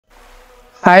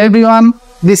Hi everyone,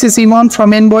 this is Simon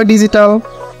from Envoy Digital,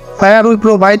 where we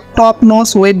provide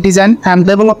top-notch web design and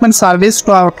development service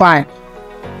to our client.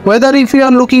 Whether if you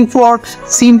are looking for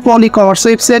simple e-commerce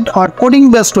website or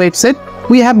coding-based website,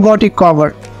 we have got it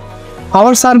covered.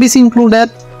 Our service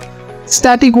included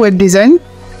static web design,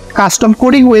 custom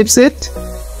coding website,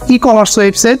 e-commerce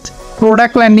website,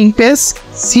 product landing page,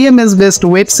 CMS-based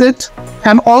website,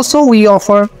 and also we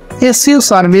offer SEO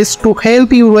service to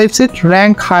help your website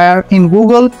rank higher in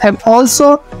Google and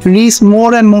also reach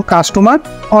more and more customers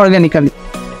organically.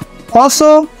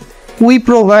 Also, we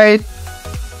provide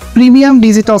premium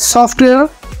digital software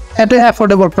at an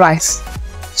affordable price.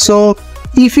 So,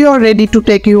 if you are ready to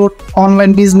take your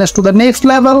online business to the next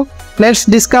level, let's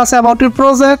discuss about your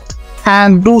project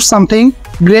and do something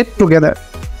great together.